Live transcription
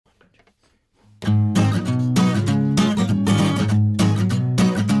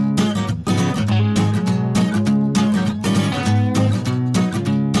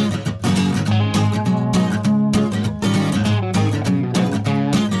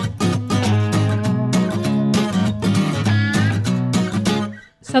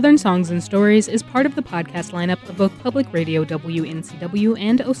Southern Songs and Stories is part of the podcast lineup of both Public Radio WNCW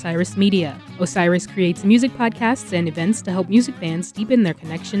and Osiris Media. Osiris creates music podcasts and events to help music fans deepen their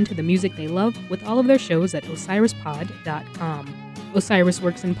connection to the music they love with all of their shows at osirispod.com. Osiris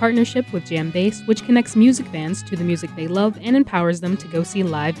works in partnership with Jam Bass, which connects music fans to the music they love and empowers them to go see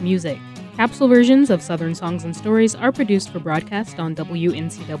live music. Capsule versions of Southern Songs and Stories are produced for broadcast on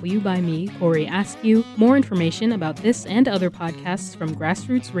WNCW by me, Corey Askew. More information about this and other podcasts from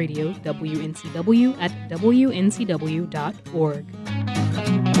Grassroots Radio WNCW at wncw.org.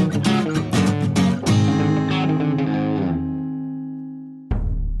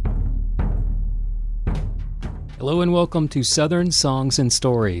 Hello and welcome to Southern Songs and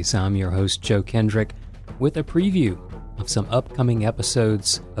Stories. I'm your host, Joe Kendrick, with a preview of some upcoming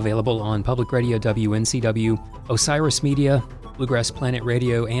episodes available on Public Radio WNCW, Osiris Media, Bluegrass Planet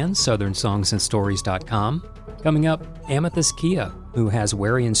Radio, and SouthernSongsandStories.com. Coming up, Amethyst Kia, who has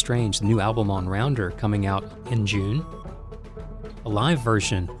Wary and Strange, the new album on Rounder, coming out in June. A live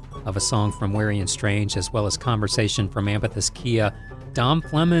version of a song from Wary and Strange, as well as conversation from Amethyst Kia. Dom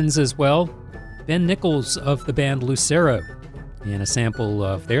Flemons as well. Ben Nichols of the band Lucero, and a sample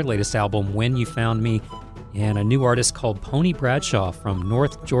of their latest album, When You Found Me, and a new artist called Pony Bradshaw from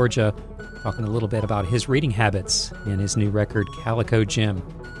North Georgia, talking a little bit about his reading habits and his new record, Calico Jim.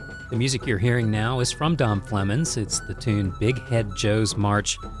 The music you're hearing now is from Dom Flemons. It's the tune Big Head Joe's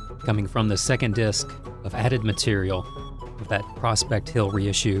March, coming from the second disc of added material of that Prospect Hill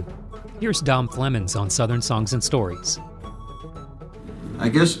reissue. Here's Dom Flemons on Southern Songs and Stories. I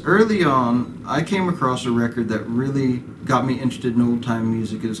guess early on, I came across a record that really got me interested in old-time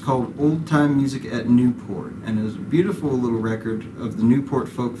music. It's called Old Time Music at Newport, and it was a beautiful little record of the Newport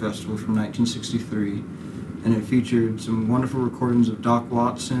Folk Festival from 1963, and it featured some wonderful recordings of Doc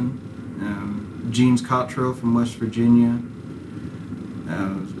Watson, Jeans Cottrell from West Virginia,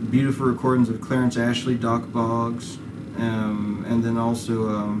 beautiful recordings of Clarence Ashley, Doc Boggs, and then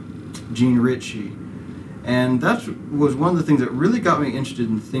also Gene Ritchie. And that was one of the things that really got me interested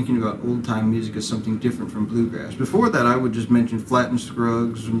in thinking about old-time music as something different from bluegrass. Before that, I would just mention Flatt and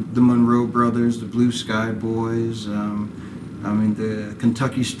Scruggs, the Monroe Brothers, the Blue Sky Boys, the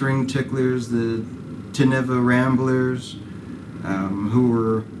Kentucky String Ticklers, the Teneva Ramblers, who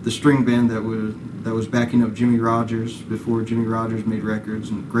were the string band that was backing up Jimmy Rogers before Jimmy Rogers made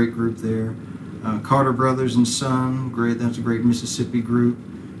records, and a great group there. Carter Brothers and Son, that's a great Mississippi group.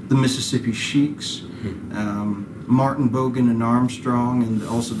 The Mississippi Sheiks, Martin Bogan and Armstrong, and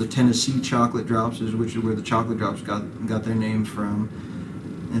also the Tennessee Chocolate Drops, which is where the Chocolate Drops got their name from.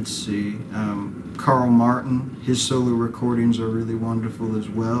 Let's see, Carl Martin, his solo recordings are really wonderful as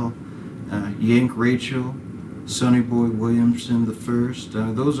well. Yank Rachel, Sonny Boy Williamson the First.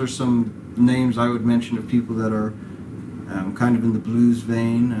 Those are some names I would mention of people that are kind of in the blues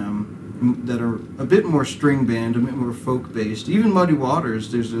vein. That are a bit more string band, a bit more folk based. Even Muddy Waters,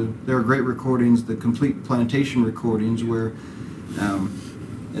 there are great recordings, the Complete Plantation recordings, where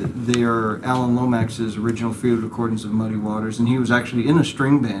they are Alan Lomax's original field recordings of Muddy Waters, and he was actually in a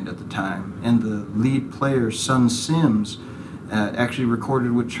string band at the time. And the lead player, Son Sims, actually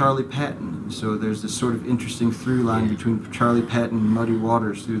recorded with Charlie Patton. So there's this sort of interesting through line between Charlie Patton and Muddy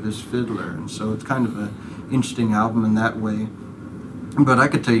Waters through this fiddler, and so it's kind of an interesting album in that way. But I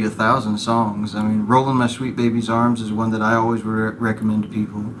could tell you 1,000 songs. I mean, Rollin' My Sweet Baby's Arms is one that I always would recommend to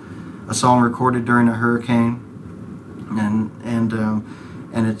people. A song recorded during a hurricane, and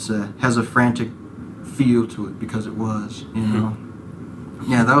it's has a frantic feel to it because it was, you know.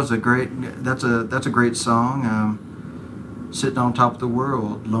 Yeah, that's a great song. Sitting on Top of the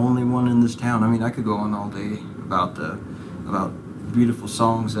World, Lonely One in This Town. I mean, I could go on all day about beautiful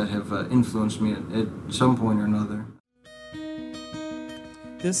songs that have influenced me at some point or another.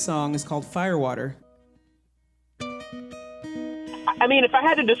 This song is called Firewater. I mean, if I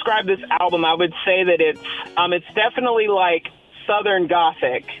had to describe this album, I would say that it's definitely like Southern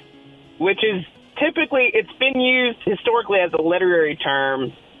Gothic, which is typically, it's been used historically as a literary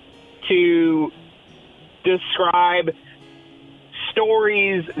term to describe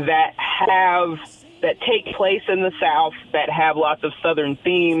stories that take place in the South that have lots of Southern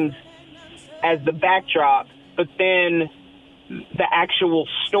themes as the backdrop, but then the actual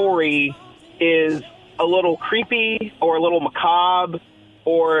story is a little creepy or a little macabre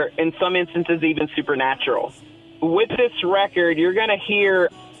or in some instances even supernatural. With this record, you're going to hear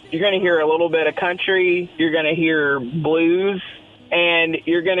you're going to hear a little bit of country, you're going to hear blues, and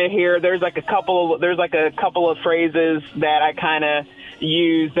you're going to hear there's like a couple of phrases that I kind of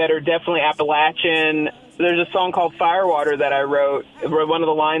use that are definitely Appalachian. There's a song called Firewater that I wrote, where one of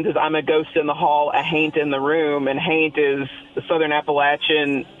the lines is, I'm a ghost in the hall, a haint in the room, and haint is the Southern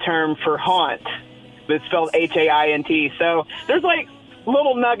Appalachian term for haunt. It's spelled Haint. So there's like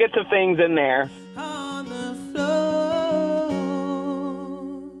little nuggets of things in there. On the floor.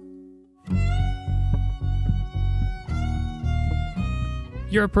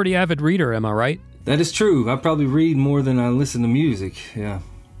 You're a pretty avid reader, am I right? That is true. I probably read more than I listen to music, yeah.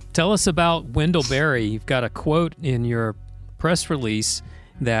 Tell us about Wendell Berry. You've got a quote in your press release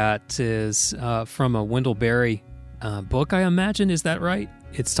that is from a Wendell Berry book, I imagine. Is that right?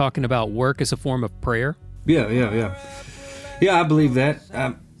 It's talking about work as a form of prayer? Yeah, I believe that.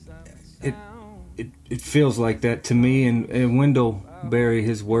 It feels like that to me. And Wendell Berry,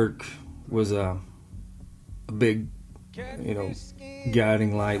 his work was a big,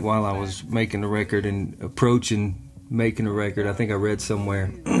 guiding light while I was making the record and approaching making a record. I think I read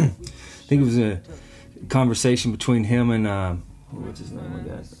somewhere. I think it was a conversation between him and what's his name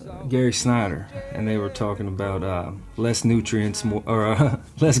again? Gary Snyder, and they were talking about less nutrients,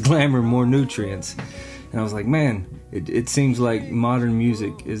 less glamour, more nutrients. And I was like, man, it seems like modern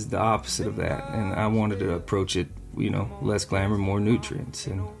music is the opposite of that, and I wanted to approach it, less glamour, more nutrients.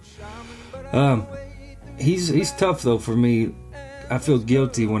 And he's tough though for me. I feel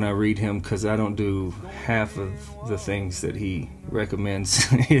guilty when I read him because I don't do half of the things that he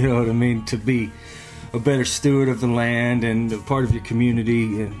recommends, you know what I mean, to be a better steward of the land and a part of your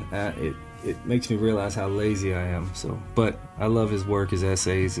community, and it makes me realize how lazy I am. But I love his work, his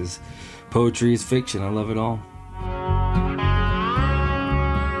essays, his poetry, his fiction. I love it all.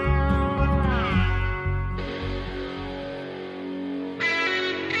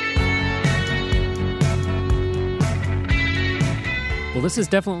 Well, this is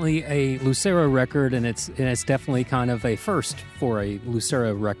definitely a Lucero record, and it's definitely kind of a first for a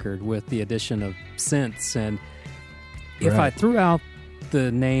Lucero record with the addition of synths. And if I threw out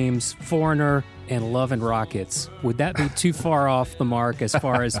the names Foreigner and Love and Rockets, would that be too far off the mark as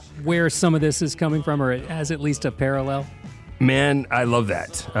far as where some of this is coming from, or it has at least a parallel? Man, I love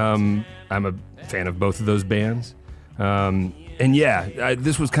that. I'm a fan of both of those bands. And yeah,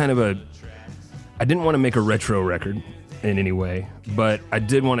 this was kind of I didn't want to make a retro record in any way, but I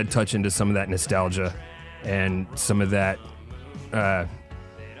did want to touch into some of that nostalgia and some of that that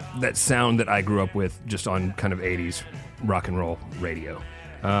sound that I grew up with just on kind of 80s rock and roll radio.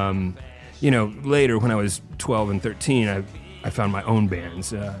 Later when I was 12 and 13, I found my own bands,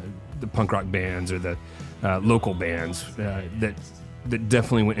 the punk rock bands or the local bands that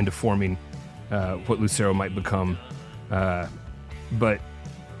definitely went into forming what Lucero might become. But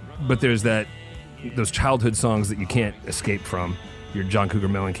there's those childhood songs that you can't escape from, your John Cougar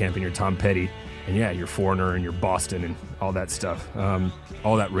Mellencamp and your Tom Petty, and yeah, your Foreigner and your Boston and all that stuff,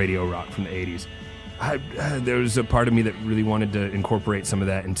 all that radio rock from the 80s. There was a part of me that really wanted to incorporate some of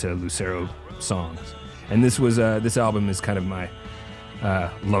that into Lucero songs, and this album is kind of my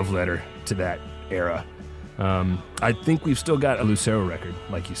love letter to that era. I think we've still got a Lucero record,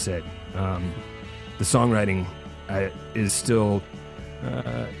 like you said. The songwriting is still,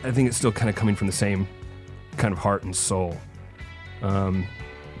 I think it's still kind of coming from the same kind of heart and soul.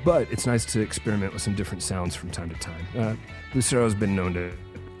 But it's nice to experiment with some different sounds from time to time. Lucero has been known to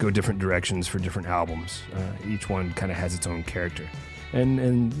go different directions for different albums. Each one kind of has its own character.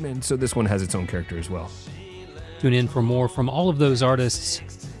 And so this one has its own character as well. Tune in for more from all of those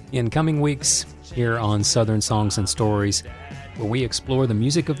artists in coming weeks here on Southern Songs and Stories, where we explore the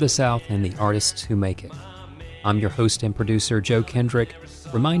music of the South and the artists who make it. I'm your host and producer, Joe Kendrick,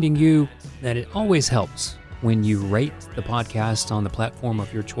 reminding you that it always helps when you rate the podcast on the platform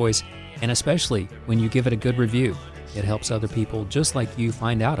of your choice, and especially when you give it a good review. It helps other people just like you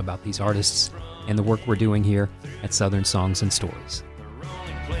find out about these artists and the work we're doing here at Southern Songs and Stories.